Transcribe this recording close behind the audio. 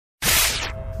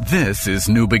This is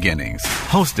New Beginnings,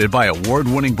 hosted by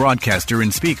award-winning broadcaster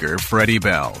and speaker Freddie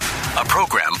Bell. A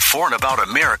program for and about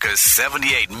America's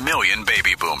 78 million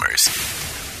baby boomers.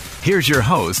 Here's your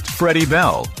host, Freddie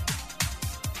Bell.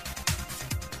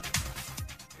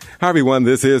 Hi, everyone.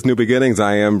 This is New Beginnings.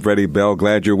 I am Freddie Bell.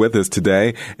 Glad you're with us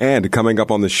today. And coming up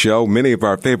on the show, many of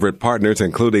our favorite partners,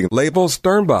 including Label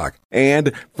Sternbach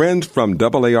and friends from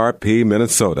AARP,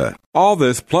 Minnesota. All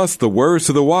this plus the words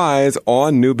to the wise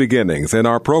on New Beginnings. And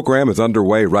our program is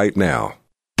underway right now.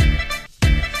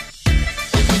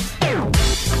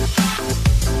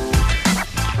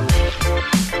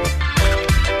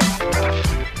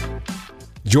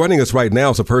 Joining us right now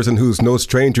is a person who's no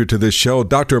stranger to this show,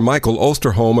 Dr. Michael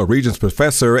Osterholm, a Regents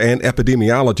professor and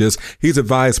epidemiologist. He's a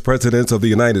vice president of the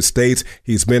United States.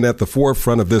 He's been at the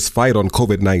forefront of this fight on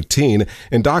COVID-19.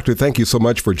 And Doctor, thank you so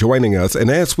much for joining us. And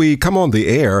as we come on the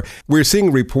air, we're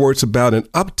seeing reports about an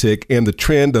uptick in the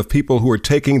trend of people who are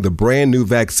taking the brand new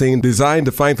vaccine designed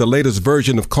to fight the latest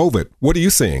version of COVID. What are you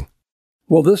seeing?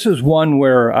 Well, this is one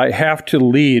where I have to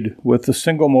lead with the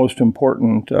single most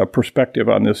important perspective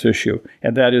on this issue,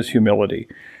 and that is humility.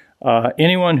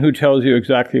 Anyone who tells you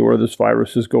exactly where this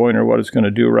virus is going or what it's going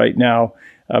to do right now,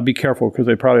 be careful because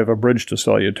they probably have a bridge to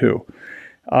sell you too.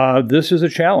 This is a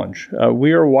challenge.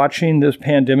 We are watching this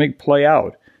pandemic play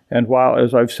out. And while,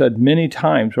 as I've said many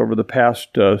times over the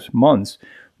past months,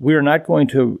 we are not going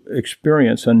to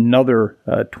experience another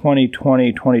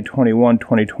 2020, 2021,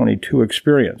 2022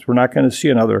 experience. We're not going to see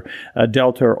another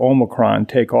Delta or Omicron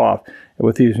take off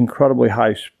with these incredibly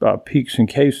high peaks in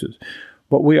cases.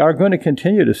 But we are going to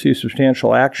continue to see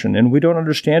substantial action, and we don't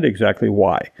understand exactly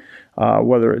why.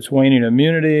 Whether it's waning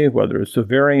immunity, whether it's a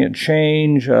variant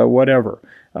change, whatever.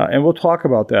 And we'll talk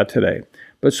about that today.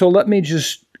 But so let me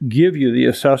just give you the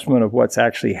assessment of what's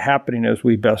actually happening as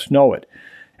we best know it.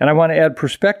 And I want to add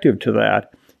perspective to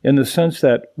that in the sense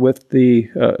that with the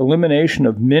elimination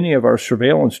of many of our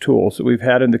surveillance tools that we've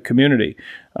had in the community,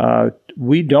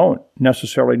 we don't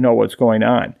necessarily know what's going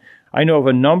on. I know of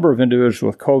a number of individuals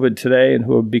with COVID today and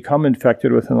who have become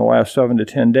infected within the last 7 to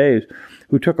 10 days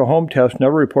who took a home test,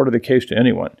 never reported the case to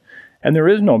anyone. And there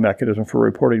is no mechanism for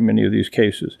reporting many of these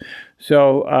cases.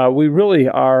 So we really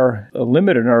are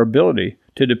limited in our ability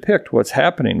to depict what's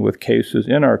happening with cases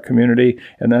in our community,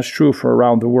 and that's true for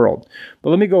around the world.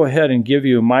 But let me go ahead and give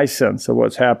you my sense of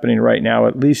what's happening right now,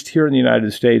 at least here in the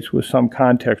United States, with some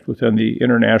context within the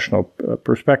international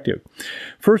perspective.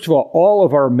 First of all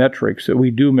of our metrics that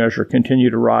we do measure continue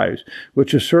to rise,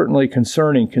 which is certainly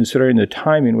concerning considering the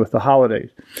timing with the holidays.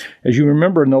 As you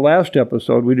remember in the last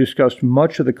episode, we discussed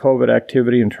much of the COVID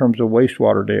activity in terms of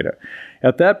wastewater data.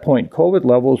 At that point, COVID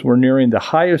levels were nearing the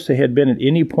highest they had been at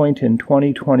any point in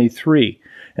 2023,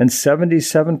 and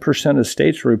 77% of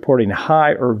states were reporting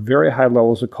high or very high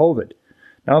levels of COVID.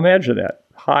 Now imagine that,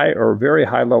 high or very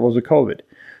high levels of COVID.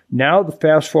 Now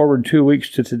fast forward 2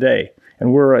 weeks to today,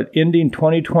 and we're at ending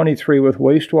 2023 with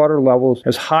wastewater levels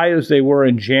as high as they were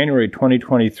in January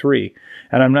 2023,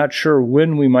 and I'm not sure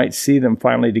when we might see them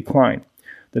finally decline.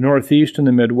 The Northeast and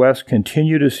the Midwest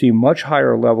continue to see much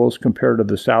higher levels compared to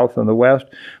the South and the West,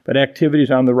 but activity is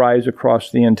on the rise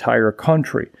across the entire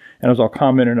country, and as I'll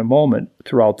comment in a moment,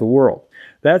 throughout the world.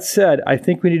 That said, I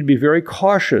think we need to be very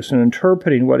cautious in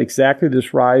interpreting what exactly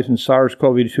this rise in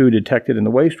SARS-CoV-2 detected in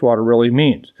the wastewater really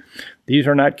means. These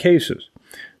are not cases.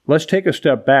 Let's take a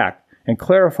step back and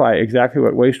clarify exactly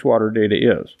what wastewater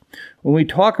data is. When we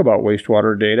talk about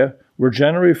wastewater data, we're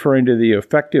generally referring to the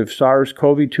effective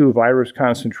SARS-CoV-2 virus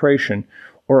concentration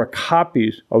or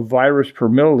copies of virus per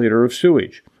milliliter of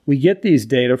sewage. We get these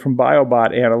data from BioBot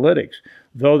Analytics,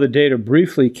 though the data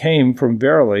briefly came from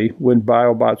Verily when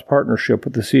BioBot's partnership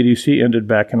with the CDC ended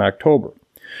back in October.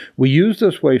 We use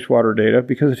this wastewater data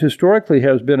because it historically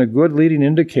has been a good leading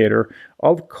indicator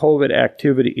of COVID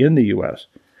activity in the U.S.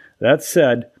 That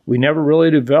said, we never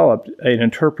really developed an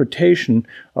interpretation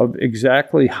of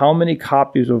exactly how many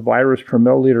copies of virus per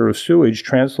milliliter of sewage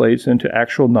translates into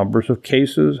actual numbers of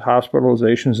cases,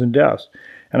 hospitalizations, and deaths.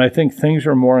 And I think things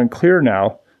are more unclear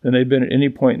now than they've been at any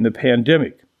point in the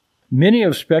pandemic. Many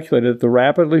have speculated that the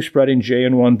rapidly spreading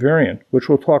JN1 variant, which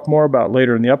we'll talk more about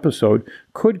later in the episode,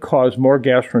 could cause more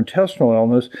gastrointestinal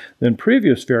illness than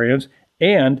previous variants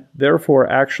and therefore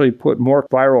actually put more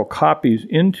viral copies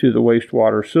into the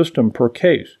wastewater system per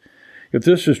case. If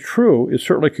this is true, it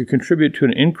certainly could contribute to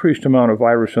an increased amount of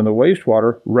virus in the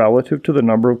wastewater relative to the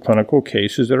number of clinical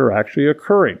cases that are actually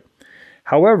occurring.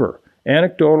 However,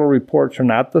 anecdotal reports are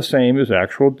not the same as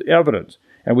actual evidence,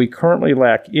 and we currently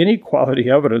lack any quality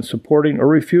evidence supporting or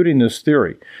refuting this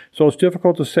theory, so it's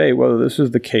difficult to say whether this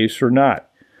is the case or not.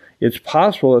 It's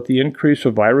possible that the increase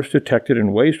of virus detected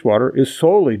in wastewater is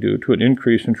solely due to an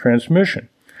increase in transmission.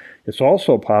 It's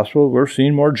also possible we're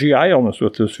seeing more GI illness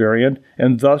with this variant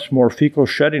and thus more fecal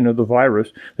shedding of the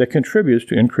virus that contributes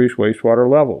to increased wastewater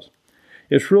levels.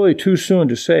 It's really too soon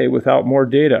to say without more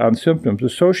data on symptoms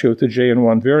associated with the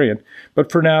JN1 variant,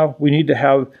 but for now, we need to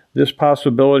have this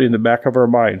possibility in the back of our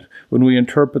minds when we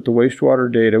interpret the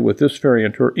wastewater data with this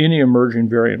variant or any emerging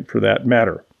variant for that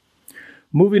matter.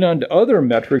 Moving on to other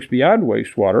metrics beyond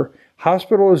wastewater,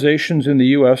 hospitalizations in the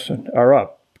U.S. are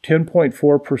up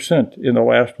 10.4% in the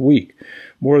last week.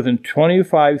 More than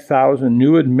 25,000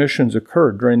 new admissions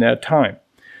occurred during that time.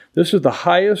 This is the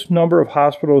highest number of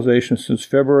hospitalizations since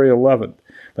February 11th.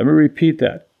 Let me repeat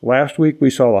that. Last week, we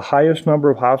saw the highest number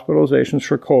of hospitalizations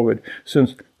for COVID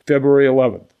since February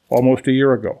 11th, almost a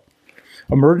year ago.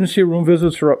 Emergency room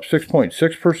visits are up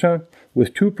 6.6%,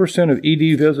 with 2% of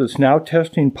ED visits now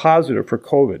testing positive for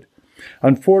COVID.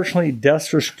 Unfortunately,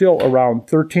 deaths are still around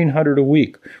 1,300 a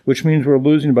week, which means we're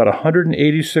losing about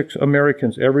 186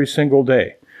 Americans every single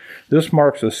day. This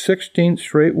marks the 16th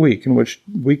straight week in which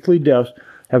weekly deaths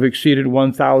have exceeded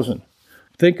 1,000.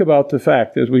 Think about the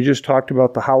fact, as we just talked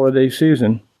about the holiday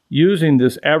season, using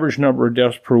this average number of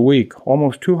deaths per week,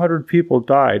 almost 200 people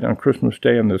died on Christmas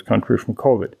Day in this country from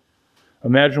COVID.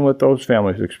 Imagine what those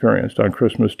families experienced on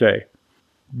Christmas Day.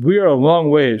 We are a long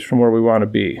ways from where we want to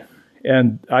be.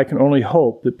 And I can only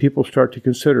hope that people start to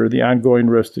consider the ongoing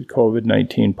risk that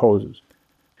COVID-19 poses.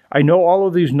 I know all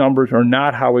of these numbers are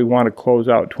not how we want to close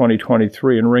out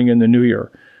 2023 and ring in the new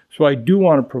year, so I do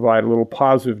want to provide a little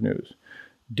positive news.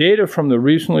 Data from the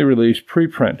recently released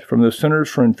preprint from the Centers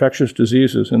for Infectious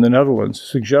Diseases in the Netherlands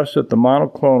suggests that the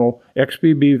monoclonal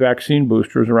XBB vaccine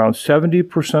booster is around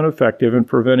 70% effective in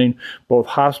preventing both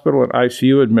hospital and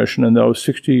ICU admission in those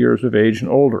 60 years of age and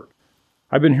older.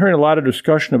 I've been hearing a lot of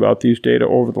discussion about these data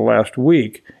over the last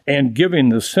week and giving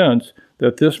the sense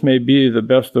that this may be the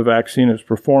best the vaccine has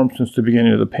performed since the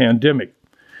beginning of the pandemic.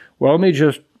 Well, let me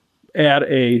just add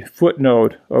a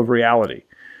footnote of reality.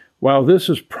 While this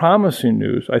is promising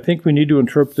news, I think we need to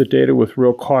interpret the data with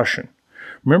real caution.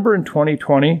 Remember in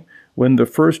 2020, when the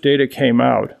first data came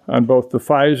out on both the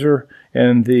Pfizer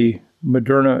and the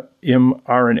Moderna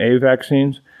mRNA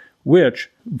vaccines,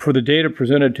 which, for the data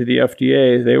presented to the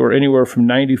FDA, they were anywhere from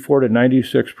 94 to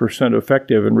 96%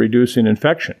 effective in reducing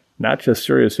infection, not just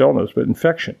serious illness, but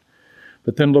infection.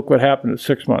 But then look what happened at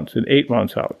 6 months and 8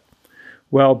 months out.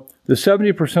 Well, the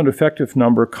 70% effective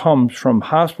number comes from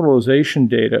hospitalization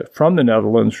data from the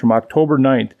Netherlands from October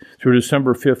 9th through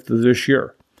December 5th of this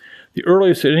year. The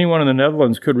earliest that anyone in the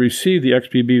Netherlands could receive the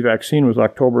XBB vaccine was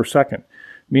October 2nd,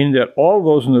 meaning that all of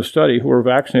those in the study who were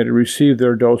vaccinated received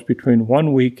their dose between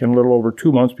 1 week and a little over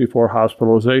 2 months before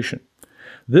hospitalization.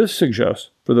 This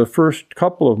suggests for the first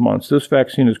couple of months, this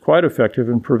vaccine is quite effective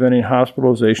in preventing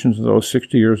hospitalizations in those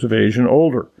 60 years of age and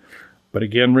older. But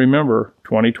again, remember,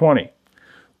 2020.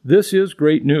 This is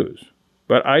great news,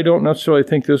 but I don't necessarily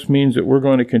think this means that we're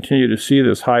going to continue to see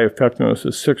this high effectiveness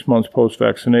at 6 months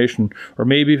post-vaccination, or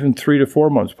maybe even 3 to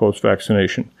 4 months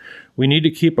post-vaccination. We need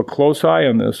to keep a close eye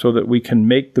on this so that we can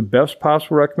make the best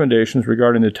possible recommendations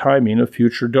regarding the timing of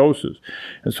future doses,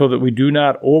 and so that we do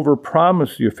not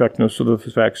overpromise the effectiveness of the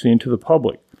vaccine to the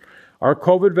public. Our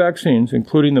COVID vaccines,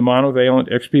 including the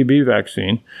monovalent XBB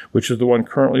vaccine, which is the one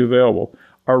currently available,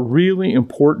 are really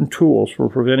important tools for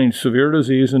preventing severe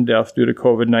disease and death due to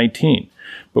COVID-19.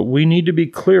 But we need to be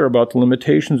clear about the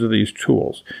limitations of these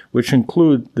tools, which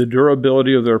include the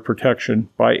durability of their protection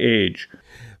by age.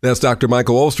 That's Dr.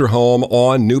 Michael Osterholm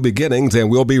on New Beginnings, and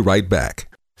we'll be right back.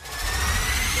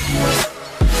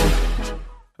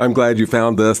 I'm glad you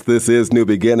found us. This is New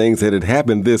Beginnings, and it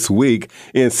happened this week.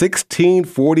 In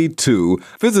 1642,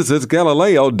 physicist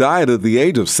Galileo died at the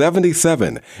age of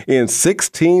 77. In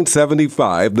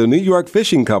 1675, the New York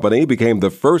Fishing Company became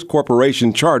the first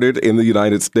corporation chartered in the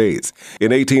United States.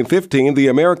 In 1815, the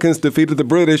Americans defeated the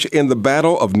British in the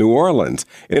Battle of New Orleans.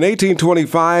 In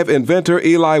 1825, inventor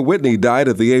Eli Whitney died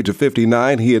at the age of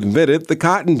 59. He invented the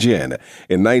cotton gin.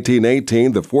 In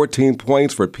 1918, the 14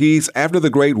 points for peace after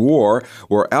the Great War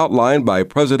were outlined by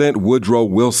President Woodrow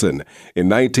Wilson. In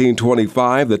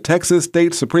 1925, the Texas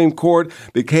State Supreme Court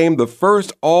became the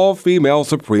first all-female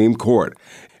Supreme Court.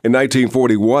 In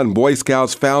 1941, Boy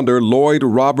Scouts founder Lloyd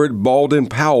Robert Baldwin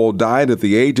Powell died at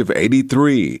the age of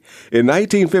 83. In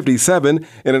 1957,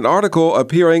 in an article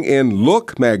appearing in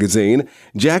Look magazine,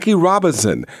 Jackie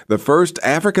Robinson, the first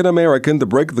African American to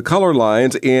break the color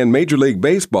lines in Major League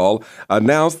Baseball,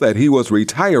 announced that he was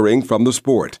retiring from the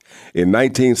sport. In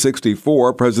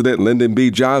 1964, President Lyndon B.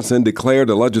 Johnson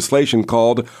declared a legislation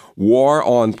called War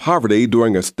on Poverty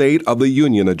during a State of the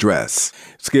Union address.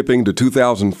 Skipping to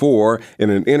 2004, in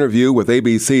an interview with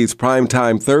ABC's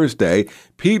Primetime Thursday,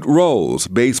 Pete Rose,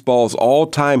 baseball's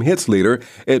all-time hits leader,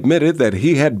 admitted that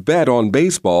he had bet on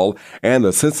baseball and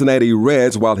the Cincinnati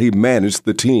Reds while he managed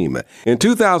the team. In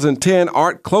 2010,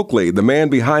 Art Cloakley, the man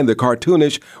behind the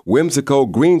cartoonish, whimsical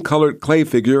green-colored clay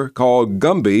figure called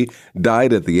Gumby,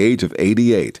 died at the age of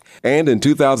 88. And in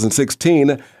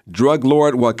 2016, drug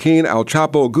lord Joaquin El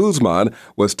Chapo Guzman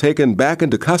was taken back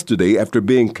into custody after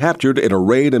being captured in a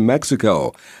raid in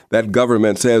Mexico. That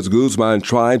government says Guzman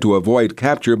tried to avoid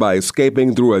capture by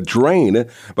escaping through a drain,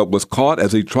 but was caught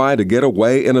as he tried to get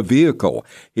away in a vehicle.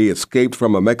 He escaped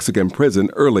from a Mexican prison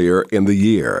earlier in the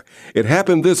year. It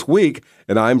happened this week,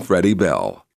 and I'm Freddie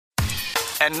Bell.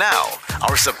 And now,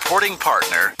 our supporting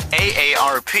partner,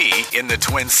 AARP in the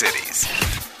Twin Cities.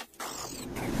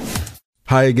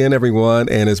 Hi again, everyone,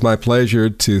 and it's my pleasure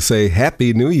to say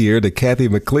Happy New Year to Kathy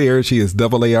McClear. She is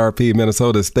AARP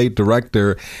Minnesota State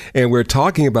Director, and we're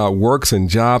talking about works and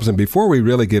jobs. And before we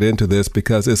really get into this,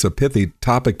 because it's a pithy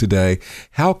topic today,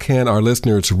 how can our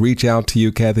listeners reach out to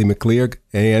you, Kathy McClear,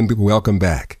 and welcome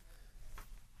back?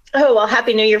 Oh, well,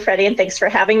 Happy New Year, Freddie, and thanks for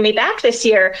having me back this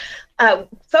year.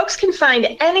 Folks can find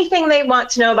anything they want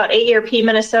to know about AARP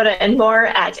Minnesota and more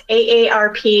at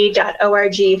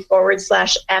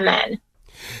aarp.org/MN.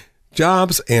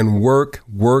 Jobs and work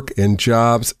and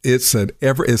jobs. It's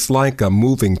like a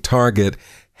moving target.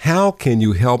 How can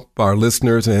you help our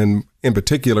listeners and in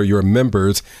particular your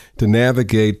members to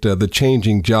navigate the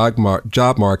changing job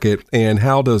market, and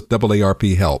how does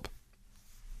AARP help?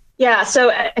 Yeah, so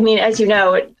I mean, as you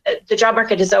know, the job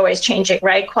market is always changing,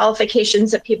 right? Qualifications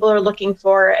that people are looking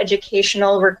for,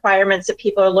 educational requirements that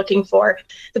people are looking for.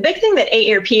 The big thing that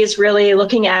AARP is really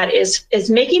looking at is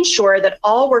making sure that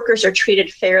all workers are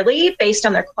treated fairly based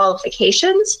on their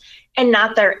qualifications and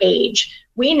not their age.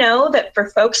 We know that for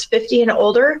folks 50 and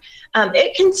older,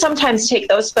 it can sometimes take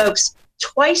those folks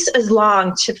twice as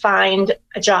long to find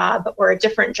a job or a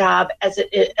different job as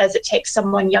it takes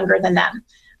someone younger than them.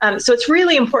 So it's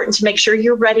really important to make sure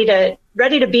you're ready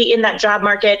to be in that job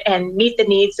market and meet the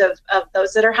needs of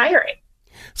those that are hiring.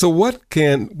 So what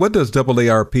does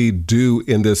AARP do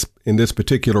in this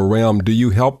particular realm? Do you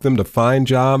help them to find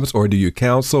jobs, or do you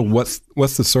counsel? What's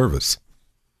the service?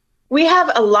 We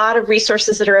have a lot of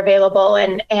resources that are available,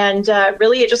 and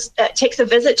really it just takes a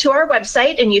visit to our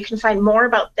website, and you can find more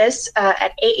about this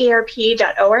at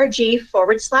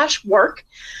aarp.org/work.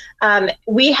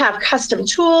 We have custom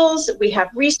tools, we have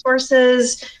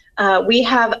resources, we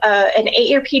have an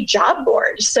AARP job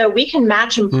board, so we can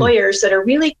match employers that are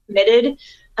really committed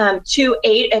to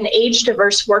an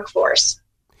age-diverse workforce.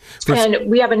 And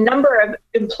we have a number of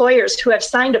employers who have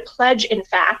signed a pledge, in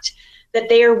fact, that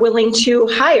they are willing to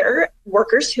hire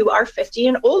workers who are 50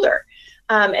 and older.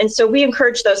 And so we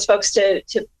encourage those folks to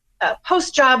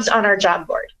post jobs on our job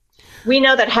board. We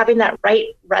know that having that right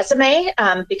resume,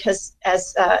 because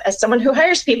as someone who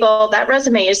hires people, that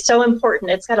resume is so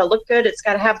important. It's got to look good. It's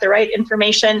got to have the right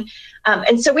information.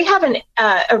 And so we have a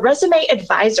resume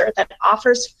advisor that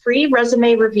offers free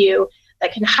resume review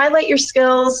that can highlight your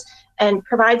skills and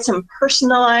provide some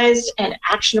personalized and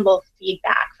actionable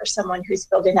feedback for someone who's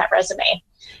building that resume.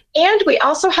 And we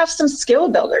also have some skill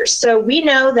builders. So we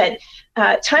know that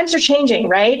times are changing,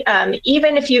 right?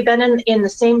 Even if you've been in the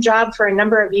same job for a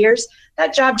number of years,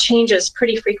 that job changes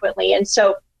pretty frequently. And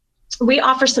so we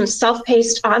offer some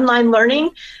self-paced online learning.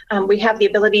 We have the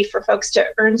ability for folks to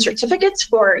earn certificates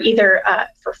for either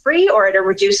for free or at a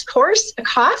reduced cost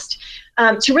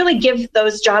to really give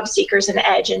those job seekers an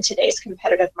edge in today's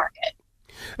competitive market.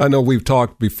 I know we've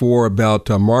talked before about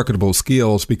marketable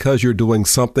skills. Because you're doing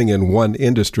something in one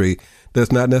industry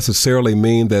does not necessarily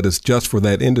mean that it's just for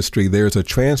that industry. There's a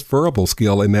transferable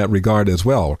skill in that regard as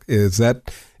well. Is that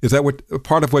what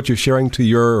part of what you're sharing to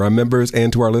your members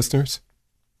and to our listeners?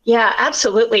 Yeah,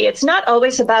 absolutely. It's not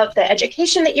always about the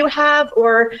education that you have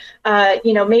or,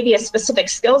 maybe a specific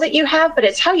skill that you have, but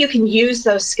it's how you can use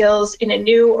those skills in a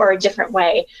new or a different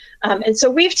way. And so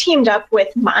we've teamed up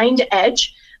with Mind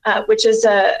Edge, which is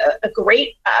a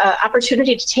great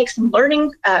opportunity to take some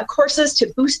learning courses to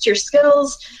boost your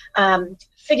skills,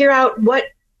 figure out what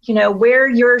where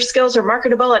your skills are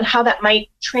marketable and how that might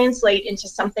translate into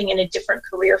something in a different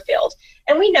career field.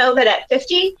 And we know that at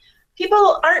 50,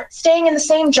 people aren't staying in the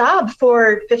same job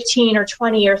for 15 or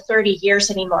 20 or 30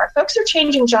 years anymore. Folks are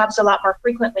changing jobs a lot more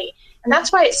frequently. And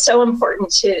that's why it's so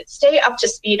important to stay up to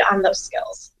speed on those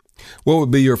skills. What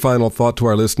would be your final thought to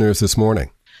our listeners this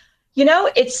morning?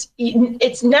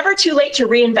 It's never too late to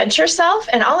reinvent yourself,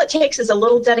 and all it takes is a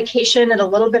little dedication and a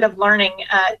little bit of learning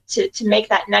to make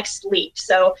that next leap.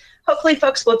 So hopefully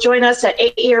folks will join us at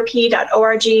aarp.org/work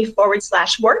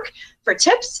for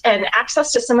tips and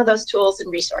access to some of those tools and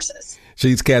resources.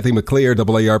 She's Kathy McClear,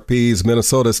 AARP's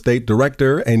Minnesota State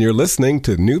Director, and you're listening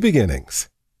to New Beginnings.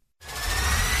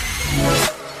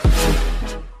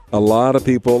 A lot of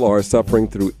people are suffering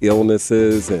through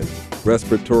illnesses and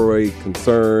respiratory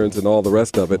concerns and all the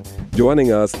rest of it.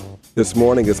 Joining us this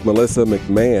morning is Melissa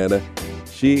McMahon.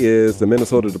 She is the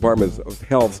Minnesota Department of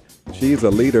Health. She's a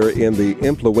leader in the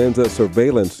Influenza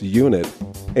Surveillance Unit.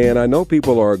 And I know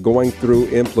people are going through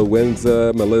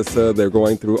influenza, Melissa. They're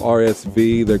going through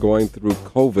RSV. They're going through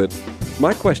COVID.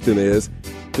 My question is,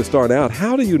 to start out,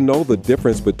 how do you know the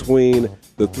difference between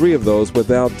the three of those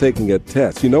without taking a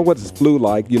test? You know what it's flu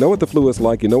like. You know what the flu is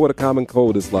like. You know what a common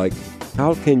cold is like.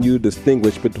 How can you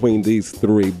distinguish between these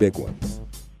three big ones?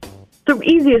 The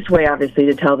easiest way, obviously,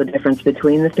 to tell the difference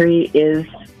between the three is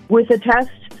with a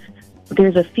test.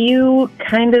 There's a few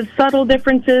kind of subtle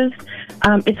differences.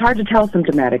 It's hard to tell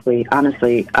symptomatically,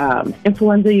 honestly.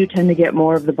 Influenza, you tend to get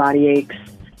more of the body aches.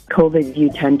 COVID, you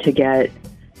tend to get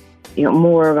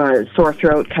more of a sore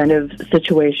throat kind of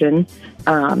situation.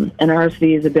 And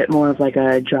RSV is a bit more of like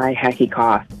a dry, hacky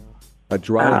cough. A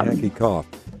dry, hacky cough.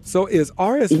 So is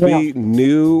RSV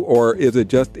new, or is it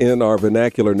just in our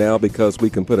vernacular now because we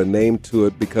can put a name to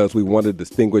it because we want to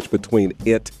distinguish between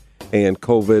it and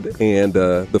COVID and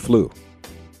the flu?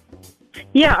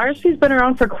 Yeah, RSV's been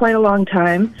around for quite a long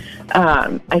time.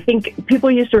 I think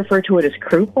people used to refer to it as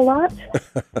croup a lot.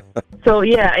 So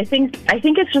yeah, I think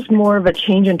it's just more of a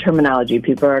change in terminology.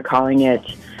 People are calling it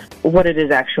what it is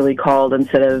actually called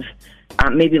instead of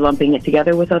maybe lumping it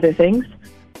together with other things.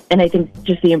 And I think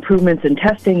just the improvements in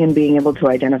testing and being able to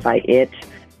identify it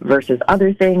versus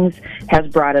other things has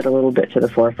brought it a little bit to the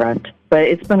forefront. But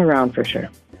it's been around for sure.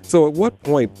 So at what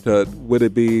point would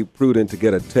it be prudent to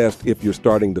get a test if you're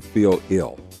starting to feel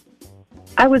ill?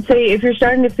 I would say if you're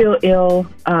starting to feel ill,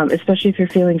 especially if you're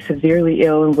feeling severely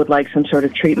ill and would like some sort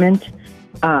of treatment,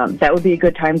 that would be a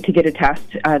good time to get a test.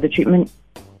 The treatment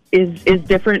is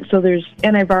different. So there's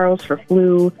antivirals for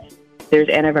flu. There's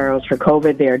antivirals for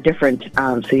COVID. They are different,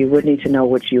 so you would need to know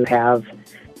which you have.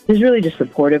 There's really just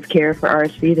supportive care for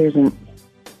RSV. There isn't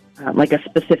like a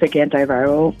specific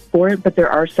antiviral for it, but there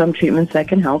are some treatments that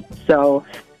can help. So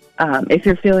if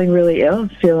you're feeling really ill,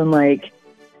 feeling like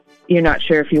you're not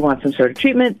sure if you want some sort of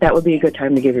treatment, that would be a good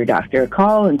time to give your doctor a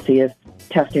call and see if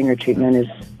testing or treatment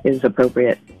is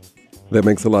appropriate. That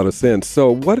makes a lot of sense.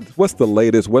 So what's the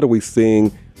latest? What are we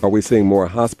seeing? Are we seeing more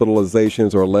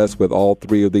hospitalizations or less with all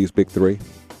three of these big three?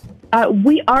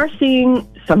 We are seeing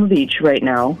some of each right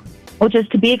now, which is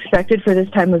to be expected for this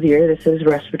time of year. This is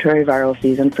respiratory viral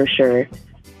season for sure.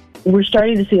 We're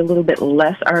starting to see a little bit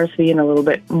less RSV and a little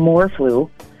bit more flu,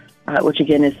 which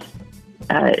again is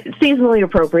seasonally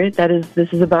appropriate.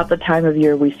 This is about the time of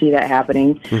year we see that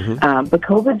happening. Mm-hmm. But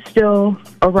COVID's still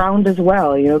around as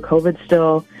well. COVID's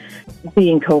still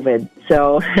being COVID.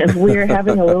 So we're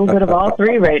having a little bit of all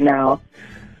three right now.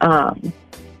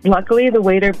 Luckily, the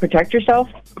way to protect yourself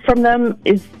from them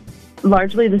is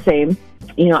largely the same.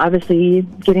 Obviously,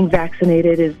 getting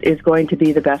vaccinated is going to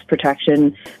be the best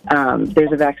protection.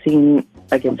 There's a vaccine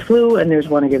against flu and there's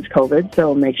one against COVID,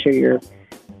 so make sure you're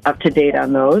up to date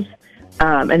on those.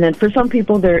 And then for some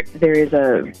people, there is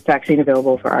a vaccine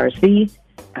available for RSV.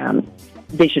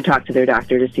 They should talk to their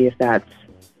doctor to see if that's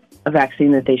a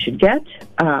vaccine that they should get.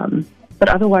 But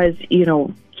otherwise,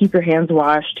 keep your hands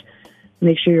washed.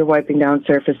 Make sure you're wiping down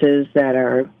surfaces that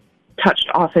are touched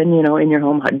often, in your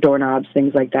home, doorknobs,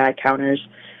 things like that, counters.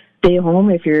 Stay home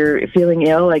if you're feeling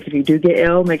ill. Like if you do get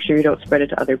ill, make sure you don't spread it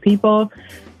to other people.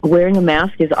 Wearing a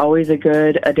mask is always a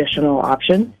good additional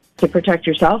option to protect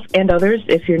yourself and others.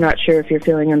 If you're not sure if you're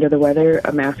feeling under the weather,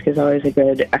 a mask is always a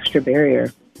good extra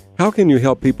barrier. How can you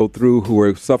help people who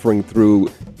are suffering through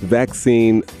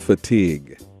vaccine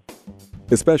fatigue,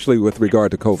 especially with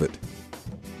regard to COVID?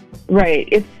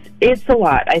 Right. It's a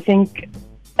lot. I think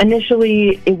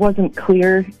initially it wasn't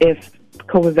clear if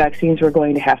COVID vaccines were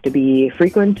going to have to be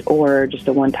frequent or just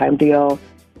a one-time deal.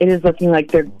 It is looking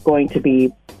like they're going to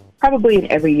be probably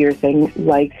an every year thing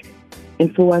like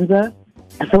influenza.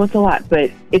 So it's a lot, but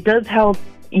it does help.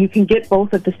 You can get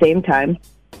both at the same time,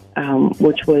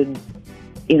 which would,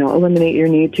 eliminate your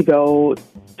need to go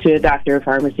to a doctor or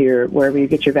pharmacy or wherever you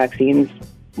get your vaccines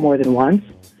more than once.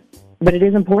 But it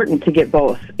is important to get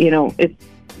both.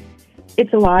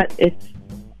 It's a lot. It's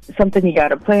something you got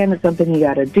to plan. It's something you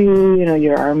got to do.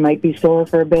 Your arm might be sore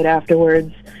for a bit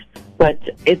afterwards, but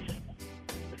it's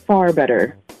far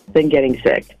better than getting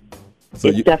sick. So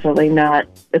it's definitely not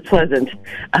pleasant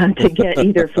to get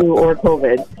either flu or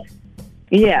COVID.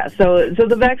 Yeah, so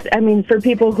the for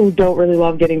people who don't really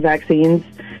love getting vaccines,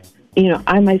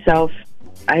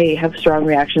 I have strong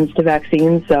reactions to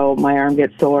vaccines, so my arm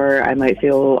gets sore. I might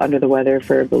feel under the weather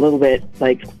for a little bit,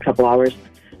 like a couple hours,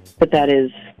 but that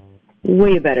is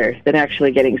way better than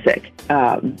actually getting sick.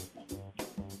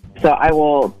 So I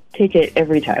will take it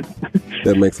every time.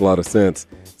 That makes a lot of sense.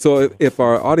 So if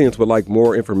our audience would like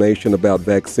more information about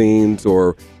vaccines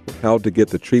or how to get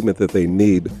the treatment that they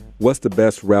need, what's the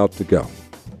best route to go?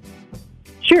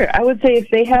 Sure. I would say if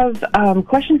they have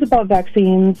questions about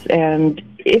vaccines and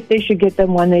if they should get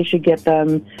them, when they should get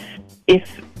them,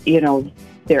 if,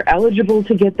 they're eligible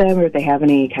to get them or if they have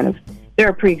any there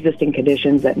are pre-existing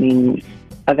conditions that mean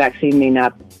a vaccine may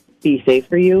not be safe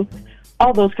for you.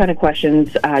 All those kind of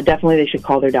questions, definitely they should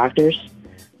call their doctors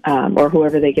or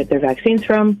whoever they get their vaccines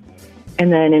from.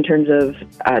 And then in terms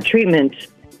of treatment,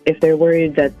 if they're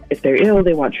worried that if they're ill,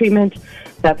 they want treatment,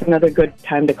 that's another good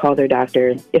time to call their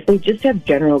doctor. If they just have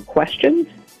general questions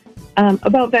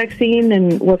about vaccine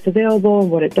and what's available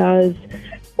and what it does,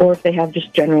 or if they have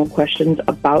just general questions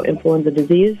about influenza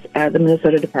disease, the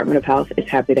Minnesota Department of Health is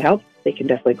happy to help. They can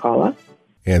definitely call us.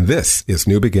 And this is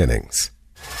New Beginnings.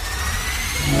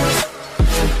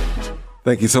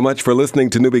 Thank you so much for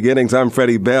listening to New Beginnings. I'm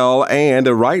Freddie Bell, and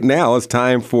right now it's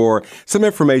time for some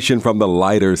information from the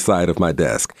lighter side of my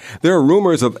desk. There are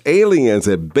rumors of aliens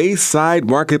at Bayside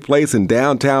Marketplace in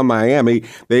downtown Miami.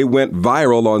 They went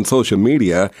viral on social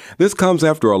media. This comes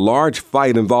after a large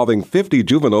fight involving 50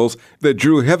 juveniles that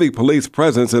drew heavy police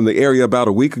presence in the area about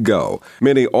a week ago.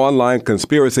 Many online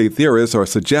conspiracy theorists are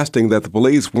suggesting that the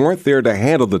police weren't there to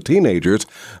handle the teenagers,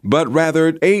 but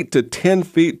rather 8 to 10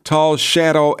 feet tall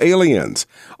shadow aliens.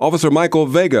 Officer Michael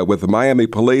Vega with the Miami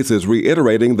Police is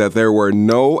reiterating that there were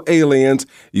no aliens,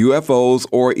 UFOs,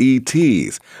 or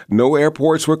ETs. No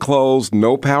airports were closed,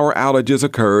 no power outages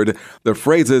occurred. The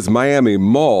phrases Miami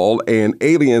Mall and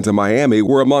aliens in Miami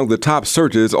were among the top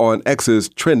searches on X's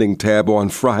trending tab on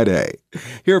Friday.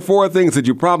 Here are 4 things that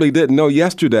you probably didn't know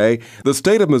yesterday. The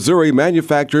state of Missouri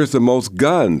manufactures the most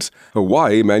guns.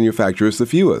 Hawaii manufactures the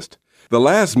fewest. The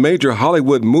last major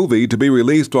Hollywood movie to be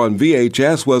released on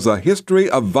VHS was A History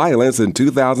of Violence in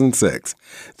 2006.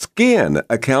 Skin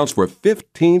accounts for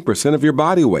 15% of your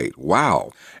body weight.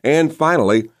 Wow. And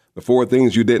finally, the 4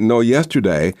 things you didn't know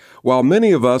yesterday. While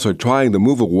many of us are trying to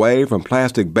move away from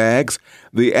plastic bags,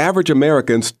 the average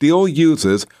American still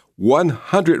uses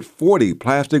 140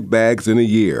 plastic bags in a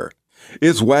year.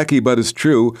 It's wacky, but it's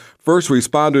true. First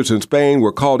responders in Spain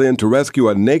were called in to rescue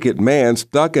a naked man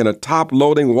stuck in a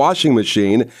top-loading washing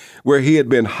machine where he had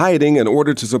been hiding in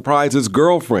order to surprise his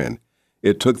girlfriend.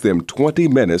 It took them 20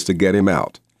 minutes to get him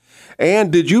out.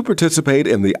 And did you participate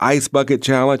in the Ice Bucket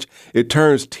Challenge? It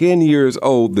turns 10 years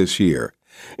old this year.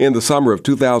 In the summer of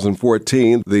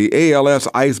 2014, the ALS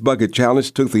Ice Bucket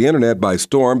Challenge took the internet by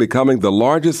storm, becoming the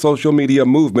largest social media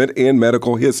movement in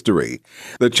medical history.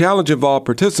 The challenge involved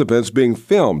participants being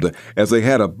filmed as they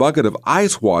had a bucket of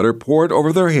ice water poured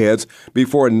over their heads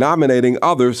before nominating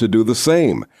others to do the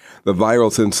same. The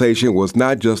viral sensation was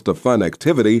not just a fun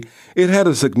activity, it had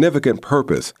a significant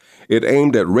purpose. It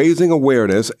aimed at raising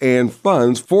awareness and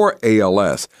funds for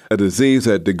ALS, a disease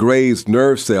that degrades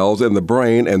nerve cells in the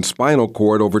brain and spinal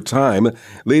cord over time,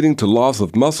 leading to loss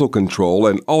of muscle control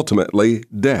and ultimately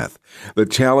death. The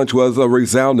challenge was a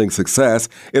resounding success.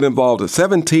 It involved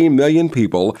 17 million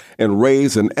people and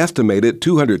raised an estimated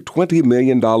 $220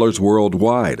 million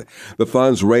worldwide. The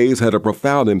funds raised had a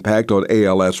profound impact on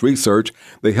ALS research.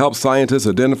 They helped scientists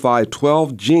identify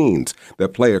 12 genes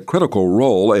that play a critical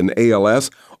role in ALS,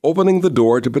 opening the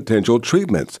door to potential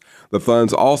treatments. The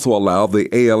funds also allowed the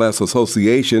ALS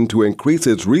Association to increase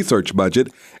its research budget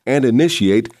and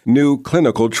initiate new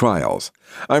clinical trials.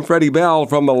 I'm Freddie Bell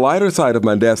from the lighter side of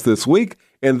my desk this week,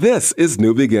 and this is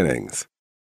New Beginnings.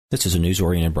 This is a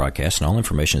news-oriented broadcast, and all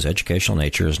information is educational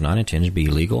nature, is not intended to be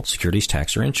legal, securities,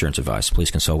 tax, or insurance advice.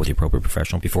 Please consult with the appropriate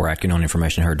professional before acting on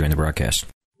information heard during the broadcast.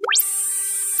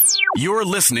 You're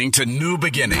listening to New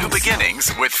Beginnings. New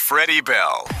Beginnings with Freddie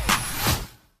Bell.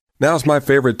 Now's my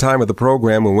favorite time of the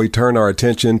program when we turn our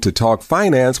attention to talk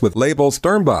finance with Label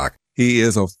Sternbach. He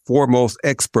is a foremost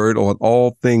expert on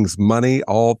all things money,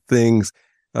 all things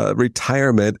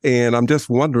retirement. And I'm just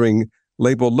wondering,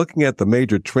 Label, looking at the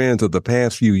major trends of the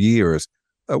past few years,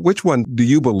 which one do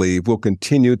you believe will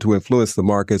continue to influence the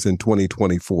markets in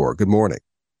 2024? Good morning.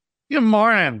 Good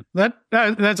morning.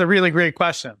 That's a really great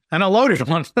question and a loaded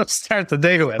one to start the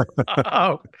day with.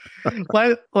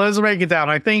 Let's break it down.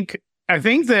 I think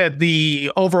that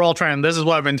the overall trend, this is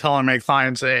what I've been telling my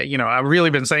clients, I've really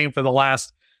been saying for the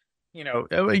last,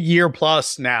 a year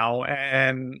plus now.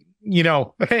 And,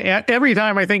 every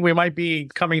time I think we might be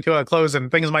coming to a close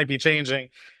and things might be changing,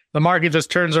 the market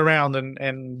just turns around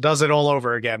and does it all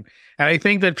over again. And I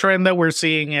think the trend that we're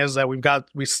seeing is that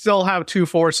we still have two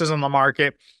forces in the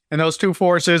market. And those two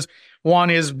forces, one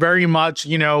is very much,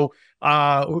 hoorah,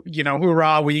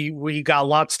 we got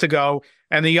lots to go.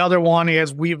 And the other one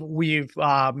is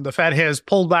the Fed has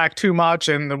pulled back too much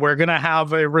and we're going to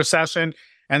have a recession.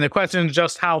 And the question is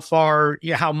just how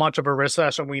much of a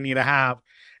recession we need to have.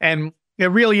 And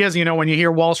it really is, when you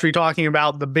hear Wall Street talking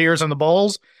about the bears and the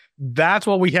bulls, that's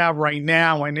what we have right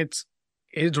now. And it's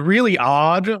really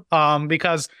odd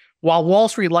because while Wall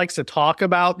Street likes to talk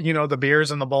about, the bears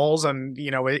and the bulls and,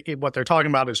 what they're talking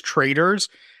about is traders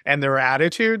and their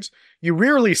attitudes, you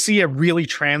rarely see it really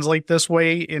translate this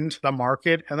way into the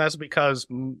market. And that's because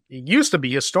it used to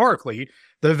be historically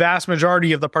the vast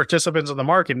majority of the participants in the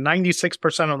market,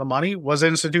 96% of the money was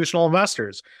institutional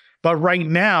investors. But right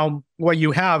now, what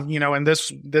you have, and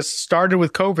this started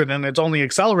with COVID and it's only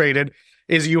accelerated,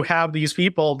 is you have these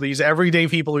people, these everyday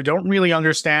people who don't really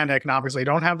understand economics, they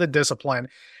don't have the discipline,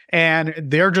 and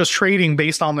they're just trading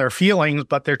based on their feelings,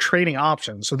 but they're trading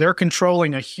options. So they're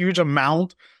controlling a huge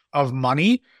amount of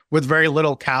money with very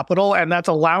little capital, and that's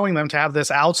allowing them to have this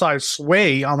outsized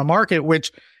sway on the market,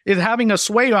 which is having a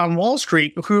sway on Wall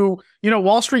Street, who,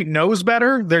 Wall Street knows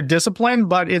better, they're disciplined,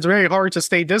 but it's very hard to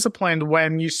stay disciplined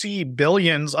when you see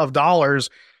billions of dollars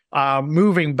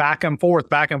moving back and forth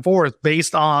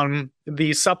based on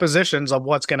these suppositions of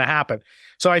what's going to happen.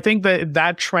 So I think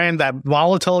that trend, that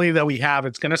volatility that we have,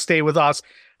 it's going to stay with us.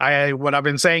 What I've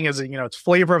been saying is, it's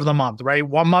flavor of the month, right?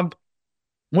 1 month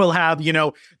we'll have,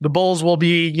 the bulls will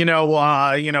be,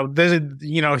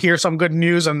 here's some good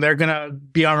news and they're going to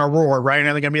be on a roar, right? And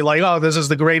they're going to be like, oh, this is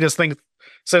the greatest thing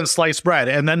since sliced bread.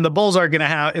 And then the bears are going to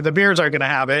have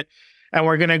it. And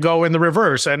we're going to go in the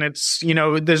reverse. And it's,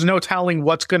 there's no telling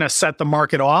what's going to set the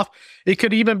market off. It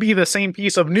could even be the same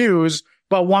piece of news,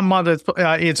 but 1 month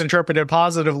it's interpreted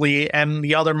positively and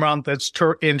the other month it's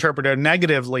interpreted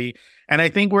negatively. And I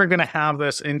think we're going to have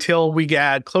this until we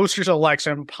get closer to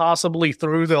election, possibly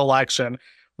through the election,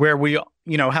 where we,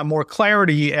 have more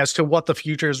clarity as to what the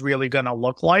future is really going to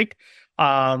look like.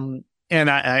 And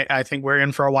I think we're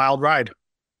in for a wild ride.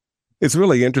 It's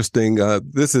really interesting.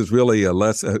 This is really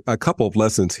a couple of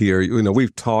lessons here.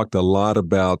 We've talked a lot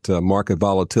about market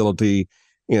volatility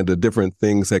and the different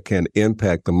things that can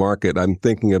impact the market. I'm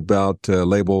thinking about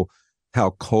label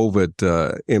how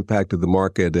COVID impacted the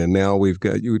market. And now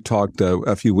you talked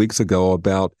a few weeks ago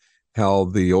about how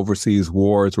the overseas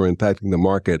wars were impacting the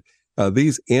market.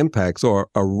 These impacts are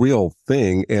a real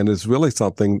thing. And it's really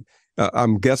something,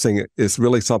 I'm guessing it's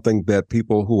really something that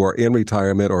people who are in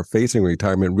retirement or facing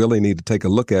retirement really need to take a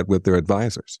look at with their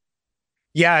advisors.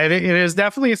 Yeah, it is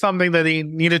definitely something that they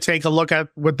need to take a look at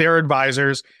with their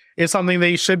advisors. It's something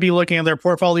they should be looking at their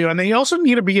portfolio. And they also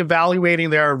need to be evaluating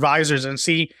their advisors and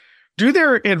see, do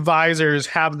their advisors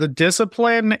have the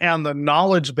discipline and the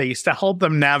knowledge base to help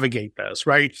them navigate this,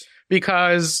 right?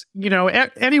 Because,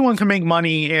 anyone can make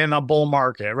money in a bull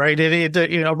market, right?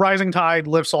 A rising tide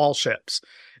lifts all ships.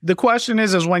 The question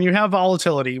is when you have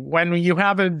volatility, when you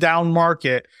have a down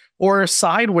market or a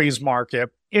sideways market,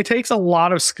 it takes a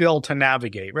lot of skill to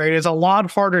navigate, right? It's a lot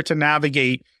harder to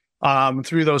navigate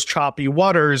through those choppy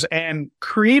waters and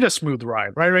create a smooth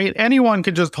ride, right? Anyone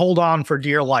can just hold on for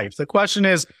dear life. The question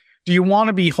is, do you want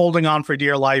to be holding on for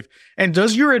dear life? And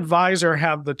does your advisor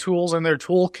have the tools in their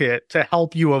toolkit to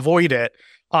help you avoid it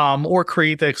or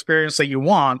create the experience that you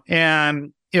want?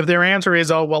 And if their answer is,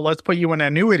 oh, well, let's put you in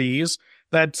annuities,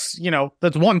 that's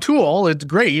one tool. It's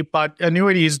great, but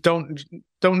annuities don't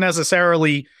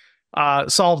necessarily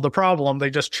solve the problem.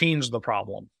 They just change the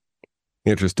problem.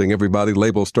 Interesting. Everybody,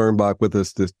 Label Sternbach with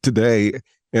us today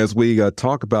as we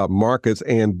talk about markets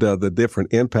and the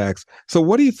different impacts. So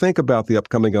what do you think about the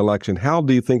upcoming election? How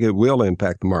do you think it will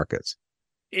impact the markets?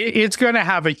 It's going to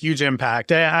have a huge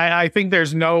impact. I think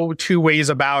there's no two ways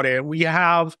about it. We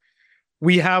have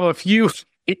a few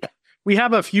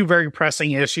very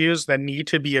pressing issues that need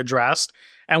to be addressed,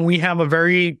 and we have a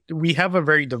very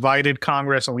divided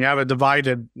Congress and we have a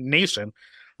divided nation.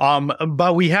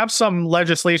 But we have some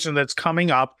legislation that's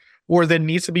coming up or that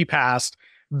needs to be passed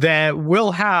that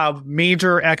will have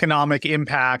major economic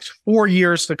impact for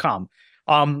years to come.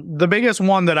 The biggest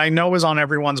one that I know is on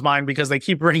everyone's mind because they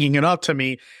keep bringing it up to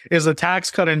me is the Tax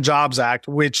Cut and Jobs Act,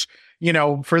 which,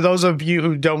 for those of you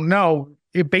who don't know,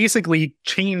 it basically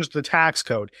changed the tax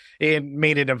code. It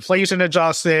made it inflation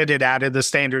adjusted. It added the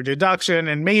standard deduction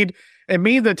and made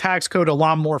the tax code a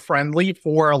lot more friendly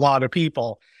for a lot of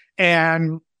people.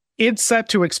 And it's set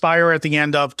to expire at the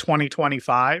end of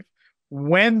 2025.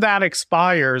 When that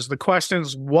expires, the question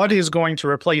is, what is going to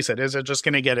replace it? Is it just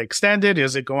going to get extended?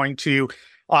 Is it going to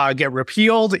get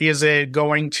repealed? Is it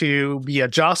going to be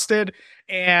adjusted?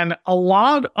 And a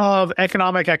lot of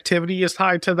economic activity is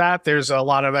tied to that. There's a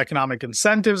lot of economic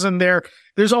incentives in there.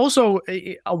 There's also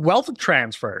a wealth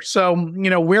transfer. So,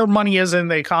 where money is in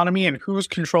the economy and who's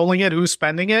controlling it, who's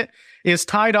spending it, is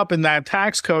tied up in that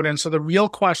tax code. And so the real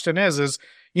question is,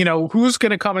 who's going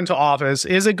to come into office?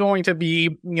 Is it going to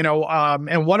be,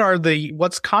 and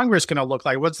what's Congress going to look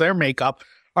like? What's their makeup?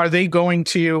 Are they going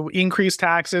to increase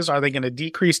taxes? Are they going to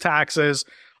decrease taxes?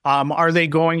 Are they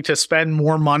going to spend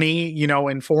more money,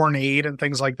 in foreign aid and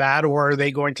things like that? Or are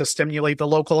they going to stimulate the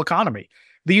local economy?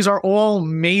 These are all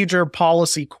major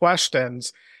policy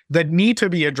questions that need to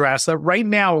be addressed that right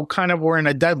now kind of we're in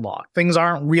a deadlock. Things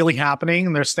aren't really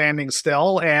happening. They're standing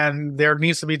still, and there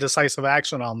needs to be decisive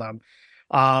action on them.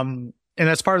 And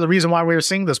that's part of the reason why we're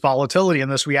seeing this volatility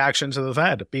and this reaction to the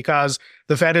Fed, because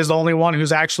the Fed is the only one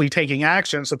who's actually taking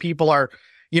action. So people are,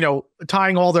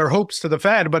 tying all their hopes to the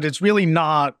Fed, but it's really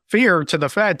not fair to the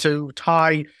Fed to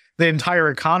tie the entire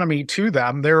economy to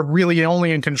them. They're really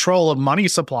only in control of money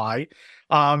supply,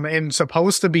 and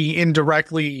supposed to be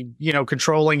indirectly,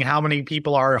 controlling how many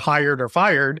people are hired or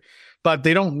fired, but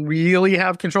they don't really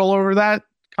have control over that.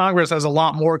 Congress has a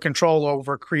lot more control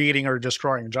over creating or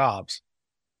destroying jobs.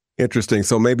 Interesting.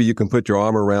 So maybe you can put your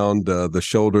arm around the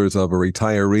shoulders of a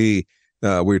retiree.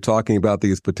 We're talking about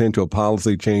these potential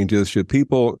policy changes. Should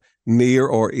people near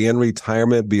or in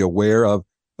retirement be aware of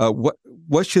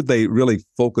what should they really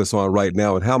focus on right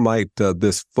now, and how might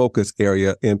this focus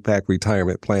area impact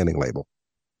retirement planning, Label?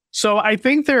 So I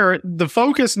think the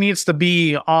focus needs to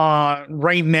be on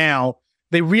right now.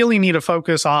 They really need to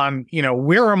focus on,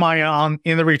 where am I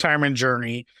in the retirement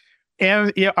journey?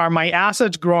 And are my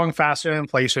assets growing faster than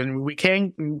inflation? We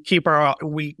can't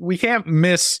we can't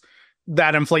miss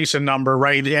that inflation number,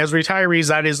 right? As retirees,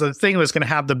 that is the thing that's going to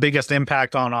have the biggest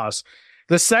impact on us.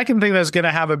 The second thing that's going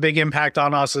to have a big impact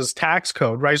on us is tax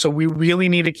code, right? So we really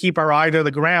need to keep our eye to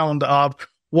the ground of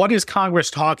what is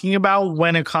Congress talking about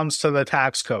when it comes to the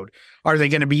tax code. Are they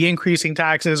going to be increasing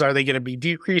taxes? Are they going to be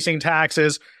decreasing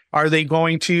taxes? Are they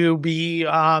going to be,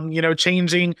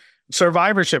 changing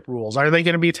survivorship rules? Are they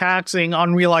going to be taxing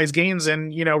unrealized gains in,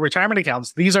 retirement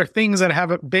accounts? These are things that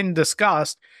haven't been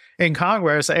discussed in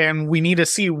Congress, and we need to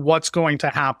see what's going to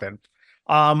happen.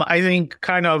 I think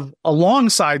kind of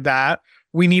alongside that,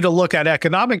 we need to look at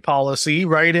economic policy,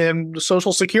 right? And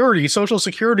Social Security. Social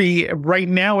Security right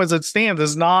now, as it stands,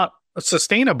 is not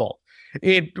sustainable.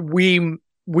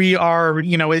 We are,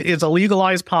 it's a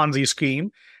legalized Ponzi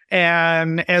scheme.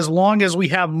 And as long as we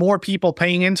have more people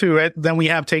paying into it than we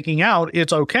have taking out,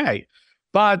 it's okay.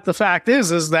 But the fact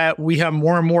is that we have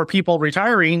more and more people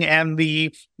retiring, and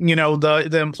the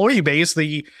employee base,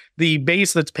 the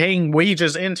base that's paying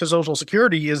wages into Social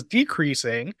Security is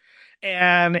decreasing.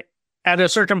 And at a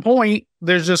certain point,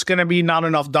 there's just going to be not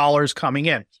enough dollars coming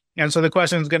in. And so the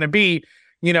question is going to be,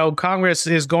 Congress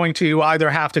is going to either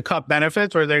have to cut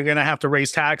benefits, or they're going to have to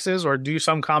raise taxes, or do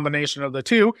some combination of the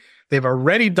two. They've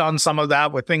already done some of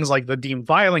that with things like the deemed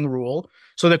filing rule.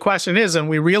 So the question is, and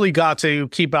we really got to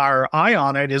keep our eye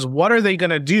on it, is what are they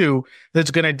going to do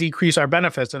that's going to decrease our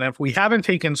benefits? And if we haven't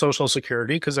taken Social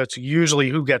Security, because that's usually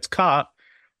who gets cut,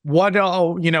 we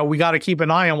got to keep an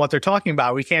eye on what they're talking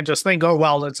about. We can't just think, oh,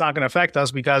 well, it's not going to affect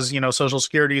us because, Social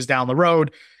Security is down the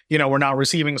road. We're not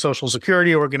receiving Social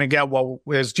Security. We're going to get what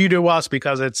is due to us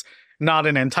because it's not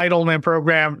an entitlement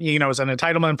program. It's an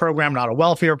entitlement program, not a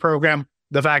welfare program.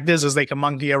 The fact is they can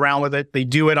monkey around with it. They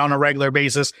do it on a regular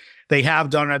basis. They have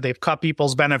done it. They've cut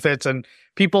people's benefits, and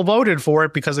people voted for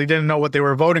it because they didn't know what they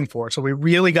were voting for. So we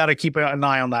really got to keep an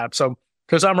eye on that. So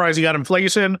to summarize, you got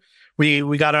inflation.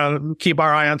 We got to keep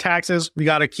our eye on taxes. We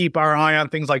got to keep our eye on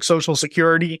things like Social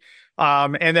Security.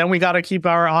 And then we got to keep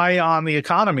our eye on the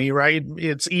economy, right?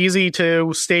 It's easy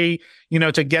to stay,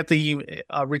 to get the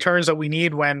returns that we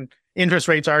need when interest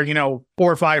rates are, 4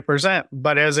 or 5%.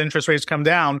 But as interest rates come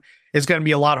down, it's going to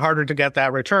be a lot harder to get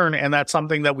that return. And that's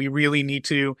something that we really need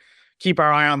to keep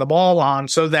our eye on the ball on,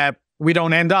 so that we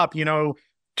don't end up,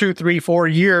 2, 3, 4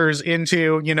 years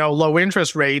into, low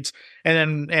interest rates.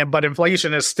 But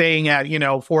inflation is staying at,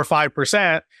 4 or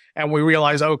 5%. And we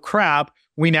realize, oh, crap,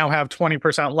 we now have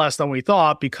 20% less than we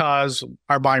thought because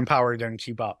our buying power didn't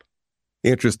keep up.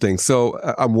 Interesting. So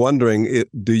I'm wondering,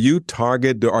 do you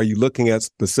target, are you looking at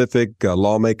specific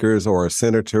lawmakers or a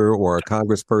senator or a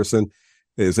congressperson?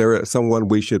 Is there someone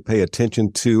we should pay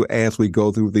attention to as we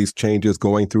go through these changes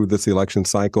going through this election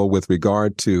cycle with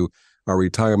regard to our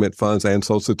retirement funds and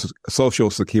Social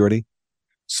Security?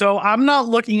 So I'm not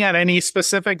looking at any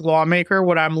specific lawmaker.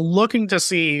 What I'm looking to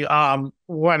see,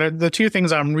 the two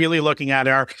things I'm really looking at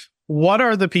are, what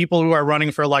are the people who are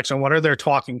running for election? What are their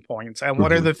talking points? And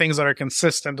what are the things that are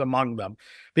consistent among them?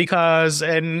 Because,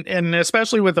 and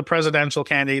especially with the presidential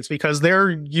candidates, because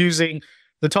they're using,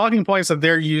 the talking points that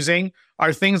they're using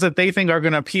are things that they think are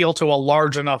going to appeal to a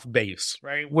large enough base,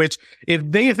 right? Which, if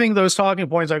they think those talking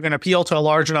points are going to appeal to a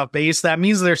large enough base, that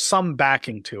means there's some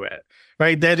backing to it,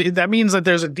 right? That means that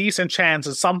there's a decent chance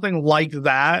that something like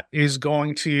that is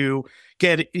going to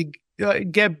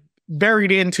get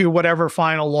buried into whatever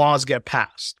final laws get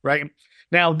passed, right?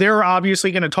 Now, they're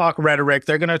obviously going to talk rhetoric.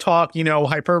 They're going to talk,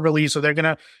 hyperbole. So they're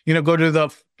going to, go to the,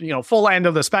 full end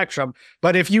of the spectrum.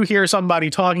 But if you hear somebody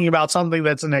talking about something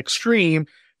that's an extreme,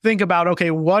 think about,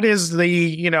 okay, what is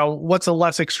the, what's a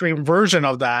less extreme version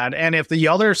of that? And if the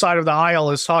other side of the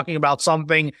aisle is talking about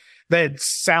something that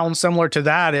sounds similar to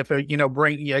that, if it,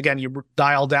 you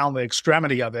dial down the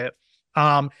extremity of it,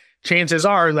 chances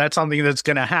are that's something that's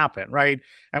going to happen, right?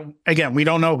 And again, we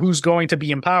don't know who's going to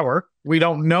be in power. We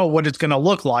don't know what it's going to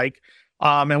look like.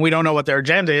 And we don't know what their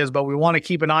agenda is, but we want to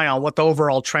keep an eye on what the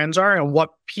overall trends are and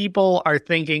what people are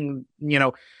thinking,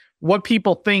 what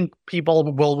people think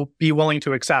people will be willing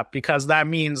to accept, because that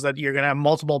means that you're going to have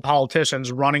multiple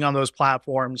politicians running on those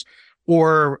platforms,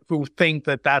 or who think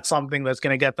that that's something that's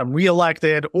going to get them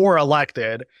reelected or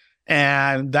elected.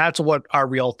 And that's what the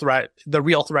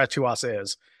real threat to us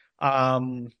is.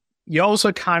 You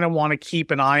also kind of want to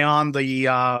keep an eye on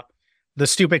the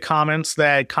stupid comments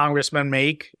that congressmen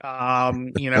make,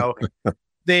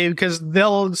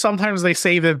 because sometimes they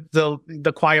say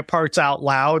the quiet parts out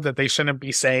loud that they shouldn't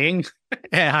be saying,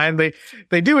 and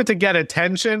they do it to get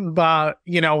attention. But,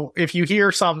 if you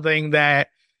hear something that,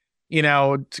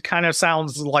 kind of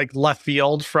sounds like left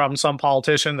field from some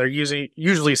politician, they're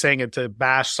usually saying it to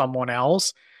bash someone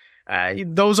else.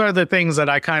 Those are the things that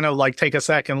I kind of take a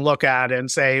second look at and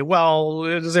say, well,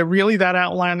 is it really that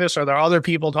outlandish? Are there other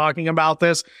people talking about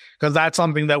this? Because that's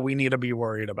something that we need to be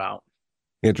worried about.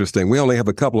 Interesting. We only have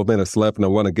a couple of minutes left, and I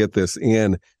want to get this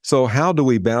in. So how do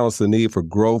we balance the need for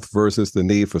growth versus the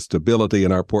need for stability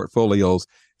in our portfolios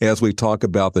as we talk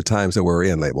about the times that we're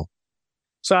in, Label?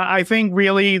 So I think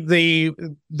really the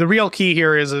real key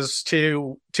here is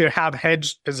to have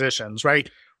hedged positions, right?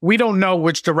 We don't know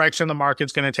which direction the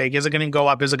market's going to take. Is it going to go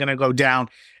up? Is it going to go down?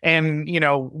 And,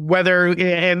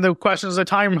 and the question is the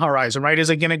time horizon, right? Is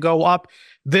it going to go up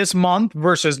this month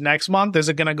versus next month? Is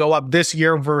it going to go up this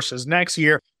year versus next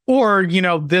year? Or,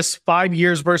 this 5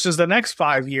 years versus the next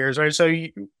 5 years, right? So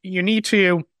you need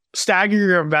to stagger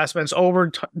your investments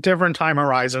over different time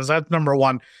horizons. That's number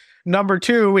one. Number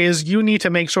two is you need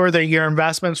to make sure that your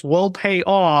investments will pay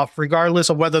off regardless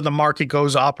of whether the market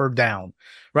goes up or down,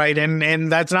 right?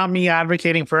 And that's not me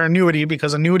advocating for annuity,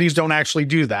 because annuities don't actually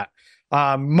do that.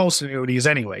 Most annuities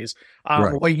anyways.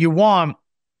 Right. What you want,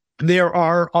 there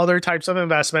are other types of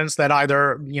investments that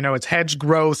either, it's hedged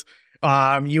growth.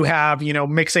 You have,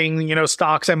 mixing,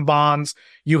 stocks and bonds.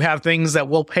 You have things that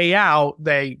will pay out.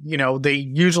 They're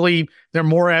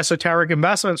more esoteric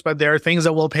investments, but there are things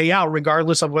that will pay out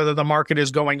regardless of whether the market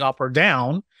is going up or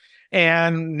down.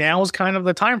 And now is kind of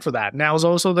the time for that. Now is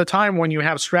also the time when you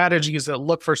have strategies that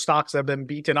look for stocks that have been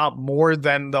beaten up more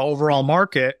than the overall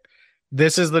market.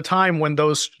 This is the time when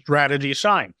those strategies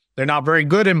shine. They're not very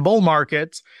good in bull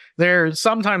markets.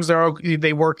 Sometimes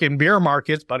they work in bear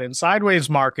markets, but in sideways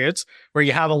markets where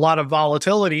you have a lot of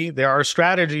volatility, there are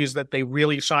strategies that they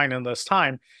really shine in this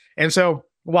time. And so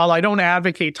while I don't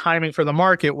advocate timing for the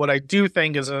market, what I do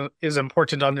think is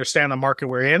important to understand the market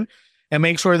we're in and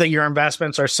make sure that your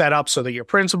investments are set up so that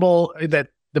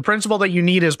the principal that you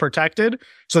need is protected,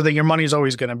 so that your money is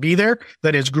always going to be there,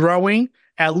 that it's growing,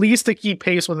 at least to keep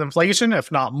pace with inflation,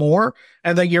 if not more,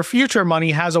 and that your future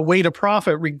money has a way to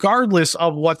profit regardless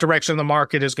of what direction the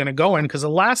market is going to go in. Because the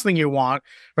last thing you want,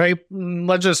 right?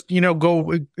 Let's just,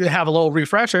 go have a little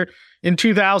refresher. In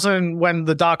 2000, when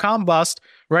the dot-com bust,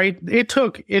 right? It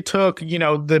took,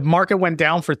 the market went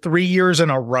down for 3 years in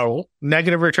a row,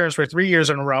 negative returns for 3 years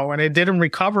in a row, and it didn't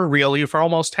recover really for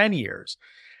almost 10 years.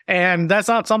 And that's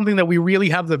not something that we really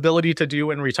have the ability to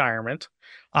do in retirement.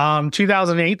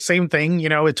 2008, same thing.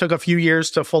 It took a few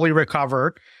years to fully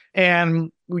recover.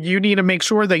 And you need to make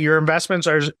sure that your investments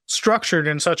are structured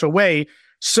in such a way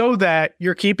so that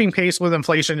you're keeping pace with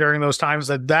inflation during those times,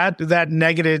 that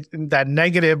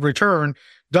negative return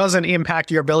doesn't impact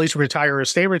your ability to retire or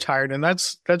stay retired. And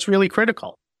that's really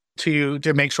critical to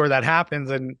make sure that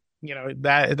happens. And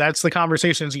that's the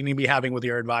conversations you need to be having with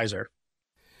your advisor.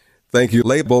 Thank you,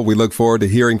 Label. We look forward to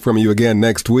hearing from you again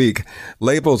next week.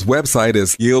 Label's website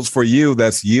is Yields for You.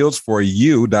 That's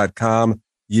yieldsforyou.com.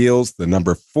 Yields, the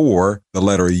number 4, the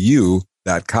letter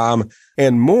U.com.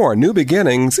 And more New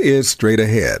Beginnings is straight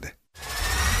ahead.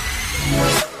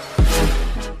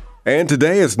 And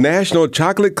today is National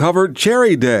Chocolate-Covered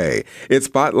Cherry Day. It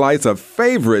spotlights a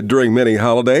favorite during many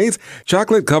holidays.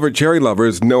 Chocolate-covered cherry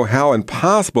lovers know how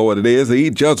impossible it is to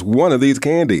eat just one of these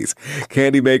candies.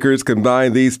 Candy makers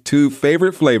combine these two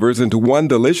favorite flavors into one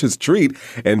delicious treat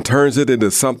and turns it into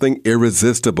something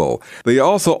irresistible. They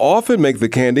also often make the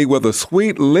candy with a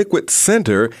sweet liquid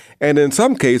center and in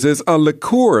some cases a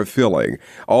liqueur filling.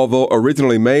 Although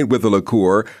originally made with a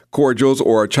liqueur, cordials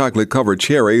or chocolate-covered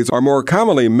cherries are more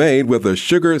commonly made with a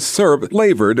sugar syrup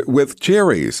flavored with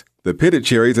cherries. The pitted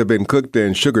cherries have been cooked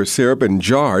in sugar syrup and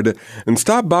jarred. And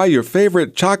stop by your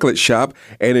favorite chocolate shop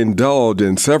and indulge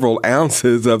in several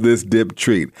ounces of this dip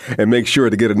treat. And make sure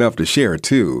to get enough to share,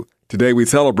 too. Today we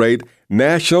celebrate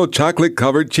National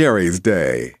Chocolate-Covered Cherries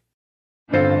Day.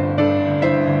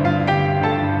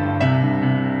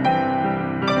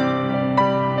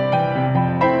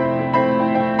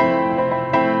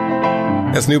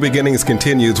 As New Beginnings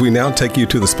continues, we now take you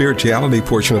to the spirituality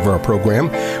portion of our program,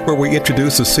 where we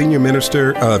introduce the senior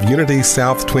minister of Unity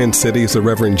South Twin Cities, the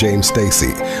Reverend James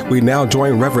Stacy. We now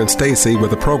join Reverend Stacy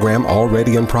with a program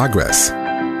already in progress.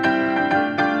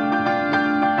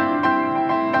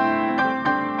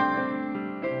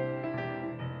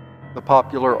 The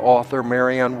popular author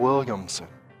Marianne Williamson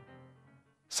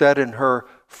said in her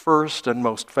first and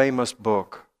most famous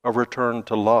book, A Return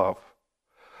to Love,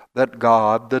 that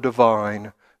God, the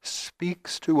divine,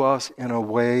 speaks to us in a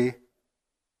way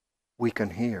we can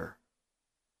hear.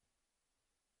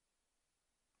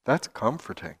 That's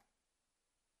comforting.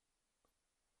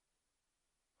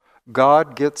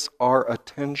 God gets our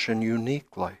attention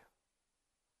uniquely.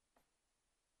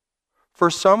 For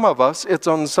some of us, it's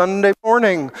on Sunday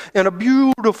morning in a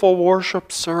beautiful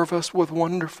worship service with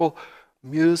wonderful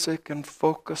music and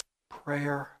focused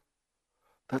prayer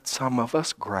that some of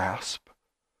us grasp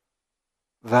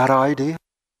that idea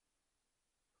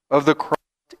of the Christ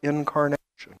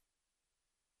incarnation,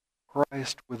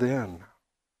 Christ within.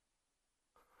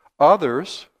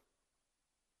 Others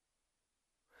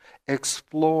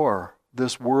explore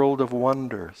this world of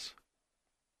wonders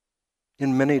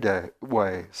in many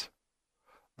ways.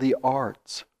 The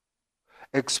arts,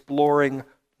 exploring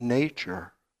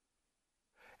nature,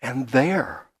 and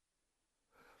there,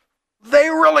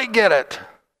 they really get it.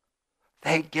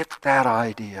 They get that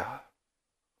idea.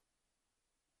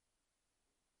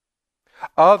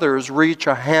 Others reach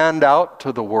a hand out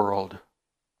to the world,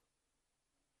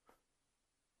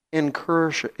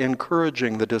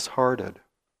 encouraging the disheartened,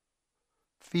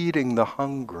 feeding the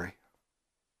hungry,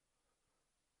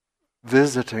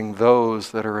 visiting those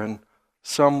that are in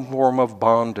some form of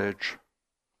bondage,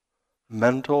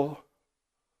 mental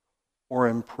or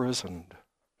imprisoned.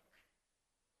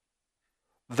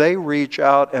 They reach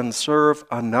out and serve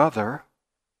another,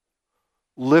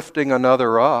 lifting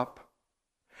another up.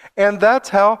 And that's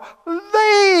how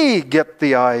they get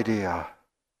the idea.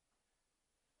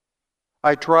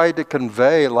 I tried to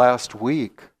convey last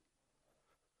week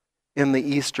in the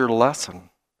Easter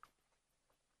lesson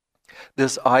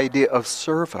this idea of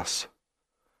service,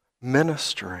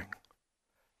 ministering,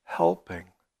 helping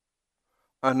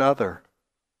another.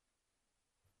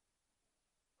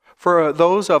 For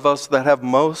those of us that have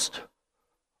most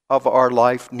of our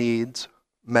life needs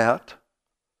met,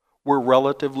 we're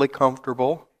relatively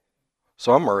comfortable.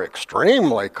 Some are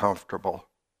extremely comfortable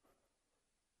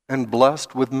and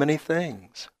blessed with many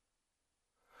things.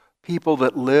 People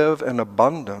that live in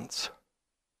abundance,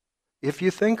 if you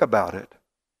think about it,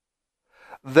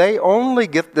 they only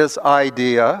get this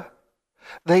idea,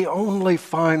 they only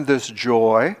find this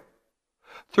joy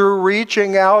through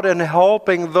reaching out and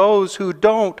helping those who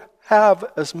don't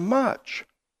have as much.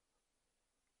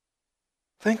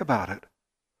 Think about it.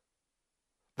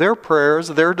 Their prayers,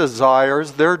 their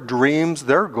desires, their dreams,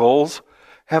 their goals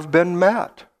have been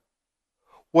met.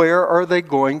 Where are they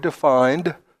going to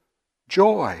find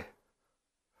joy?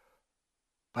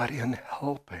 But in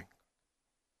helping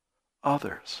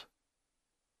others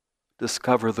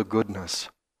discover the goodness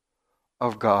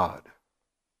of God.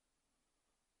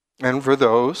 And for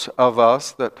those of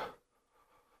us that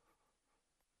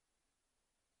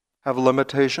have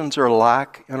limitations or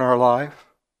lack in our life,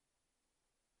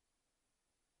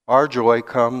 Our joy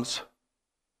comes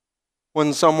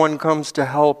when someone comes to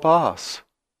help us,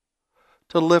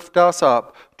 to lift us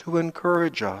up, to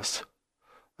encourage us.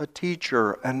 A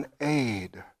teacher, an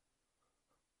aide,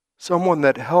 someone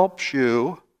that helps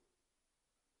you,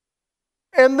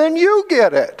 and then you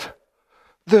get it.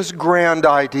 This grand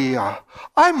idea.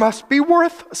 I must be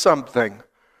worth something.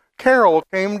 Carol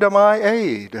came to my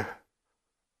aid.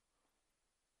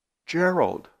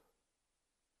 Gerald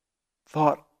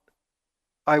thought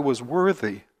I was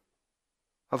worthy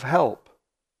of help,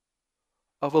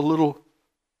 of a little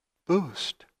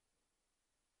boost.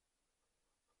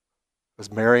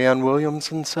 As Marianne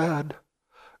Williamson said,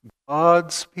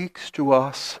 God speaks to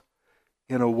us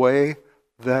in a way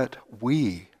that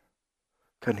we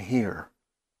can hear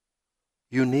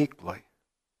uniquely,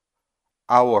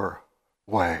 our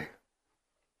way.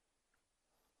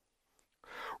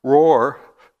 Rohr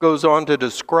goes on to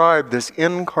describe this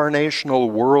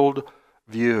incarnational world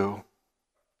view.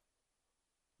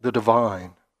 The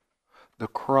divine, the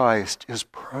Christ, is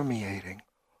permeating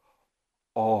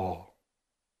all.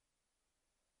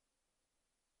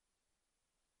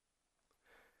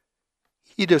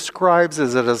 He describes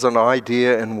it as an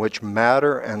idea in which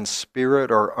matter and spirit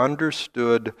are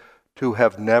understood to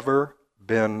have never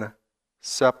been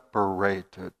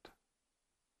separated.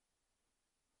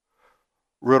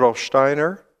 Rudolf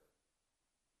Steiner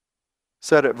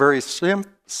said it very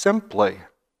simply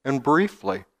and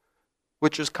briefly,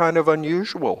 which is kind of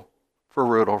unusual for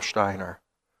Rudolf Steiner.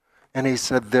 And he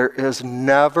said, there is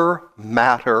never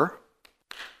matter,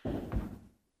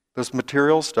 this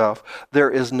material stuff, there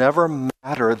is never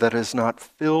matter that is not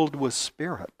filled with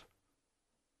spirit.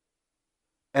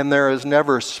 And there is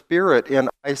never spirit in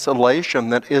isolation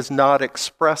that is not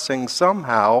expressing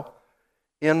somehow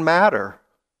in matter.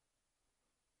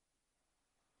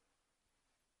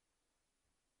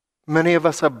 Many of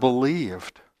us have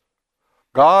believed,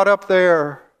 God up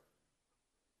there,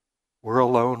 we're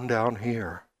alone down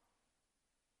here.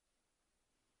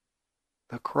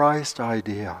 The Christ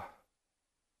idea,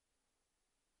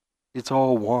 it's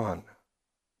all one.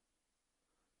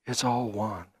 It's all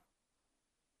one.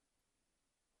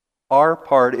 Our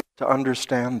part is to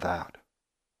understand that.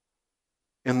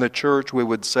 In the church, we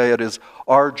would say it is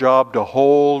our job to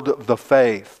hold the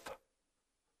faith,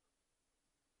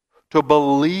 to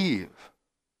believe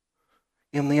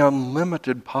in the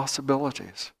unlimited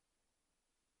possibilities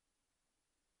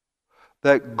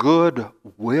that good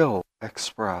will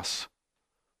express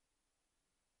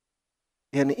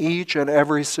in each and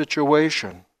every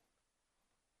situation.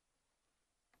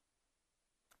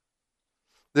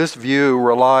 This view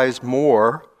relies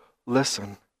more,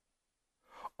 listen,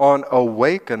 on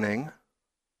awakening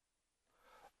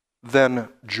than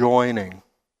joining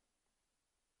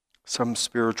some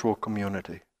spiritual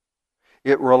community.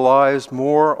 It relies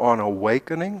more on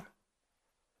awakening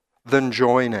than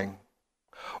joining,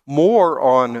 more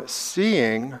on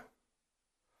seeing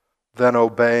than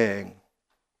obeying,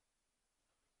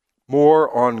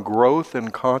 more on growth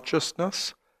in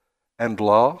consciousness and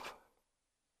love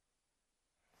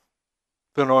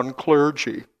than on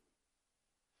clergy,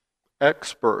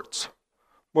 experts,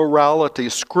 morality,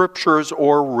 scriptures,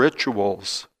 or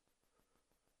rituals.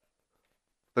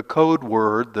 The code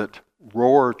word that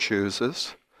Rohr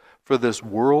chooses for this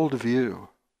worldview,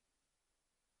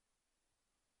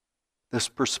 this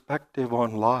perspective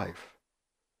on life,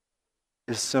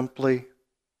 is simply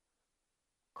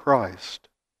Christ.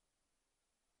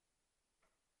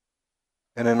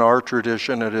 And in our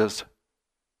tradition it is,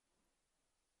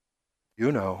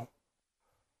 you know,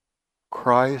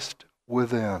 Christ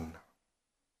within.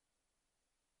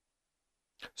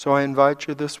 So I invite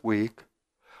you this week,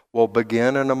 we'll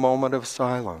begin in a moment of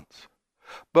silence,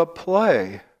 but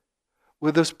play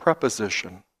with this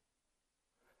preposition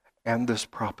and this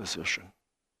proposition.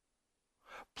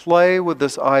 Play with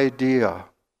this idea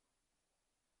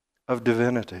of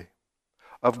divinity,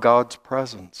 of God's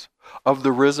presence, of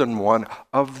the risen one,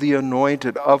 of the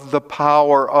anointed, of the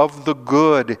power, of the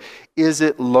good. Is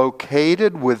it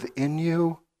located within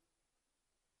you?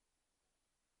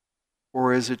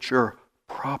 Or is it your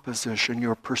proposition,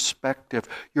 your perspective,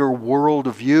 your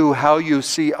worldview, how you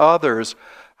see others,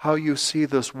 how you see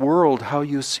this world, how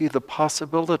you see the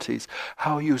possibilities,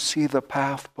 how you see the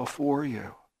path before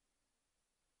you?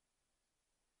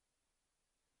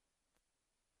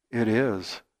 It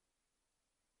is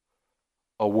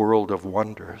a world of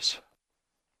wonders.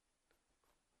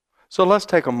 So let's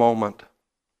take a moment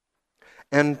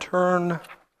and turn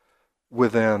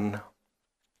within.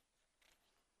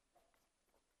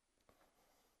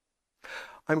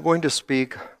 I'm going to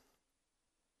speak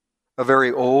a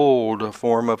very old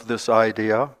form of this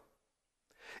idea.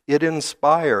 it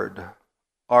inspired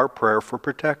our prayer for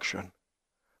protection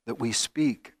that we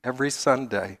speak every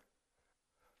Sunday.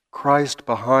 Christ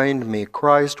behind me,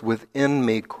 Christ within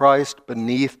me, Christ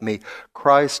beneath me,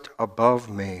 Christ above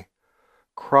me,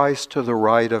 Christ to the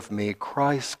right of me,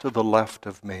 Christ to the left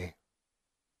of me.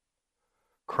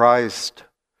 Christ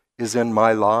is in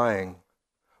my lying,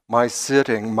 my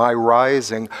sitting, my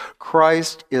rising.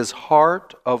 Christ is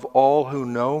heart of all who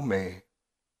know me.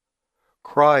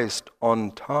 Christ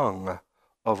on tongue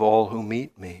of all who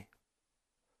meet me.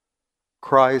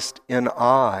 Christ in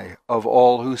eye of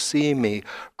all who see me.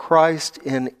 Christ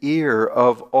in ear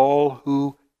of all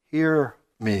who hear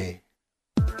me.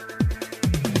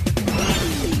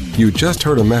 You just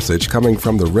heard a message coming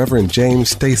from the Reverend James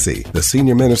Stacy, the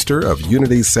Senior Minister of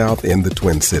Unity South in the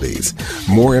Twin Cities.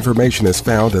 More information is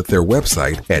found at their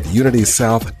website at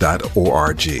unitysouth.org.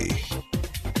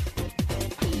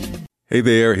 Hey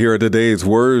there, here are today's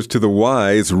words to the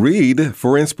wise. Read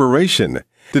for inspiration.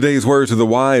 Today's Words to the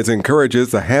Wise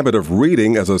encourages the habit of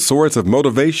reading as a source of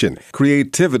motivation,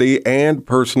 creativity, and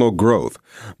personal growth.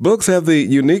 Books have the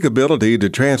unique ability to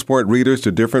transport readers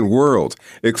to different worlds,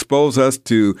 expose us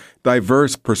to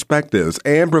diverse perspectives,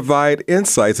 and provide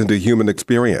insights into human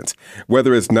experience.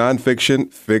 Whether it's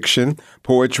nonfiction, fiction,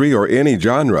 poetry, or any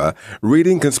genre,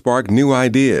 reading can spark new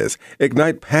ideas,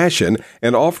 ignite passion,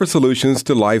 and offer solutions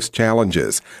to life's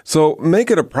challenges. So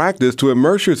make it a practice to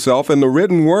immerse yourself in the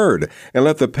written word and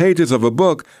let the pages of a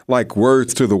book, like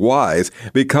Words to the Wise,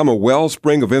 become a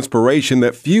wellspring of inspiration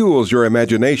that fuels your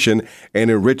imagination and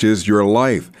enriches your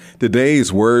life.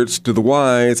 Today's Words to the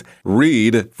Wise.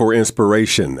 Read for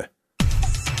inspiration.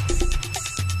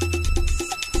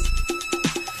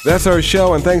 That's our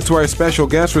show, and thanks to our special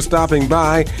guests for stopping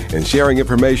by and sharing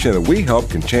information that we hope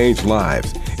can change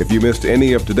lives. If you missed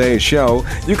any of today's show,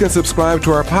 you can subscribe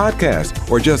to our podcast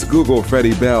or just Google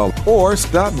Freddie Bell or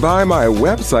stop by my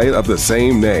website of the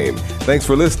same name. Thanks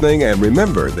for listening, and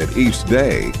remember that each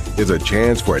day is a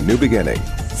chance for a new beginning.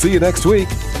 See you next week.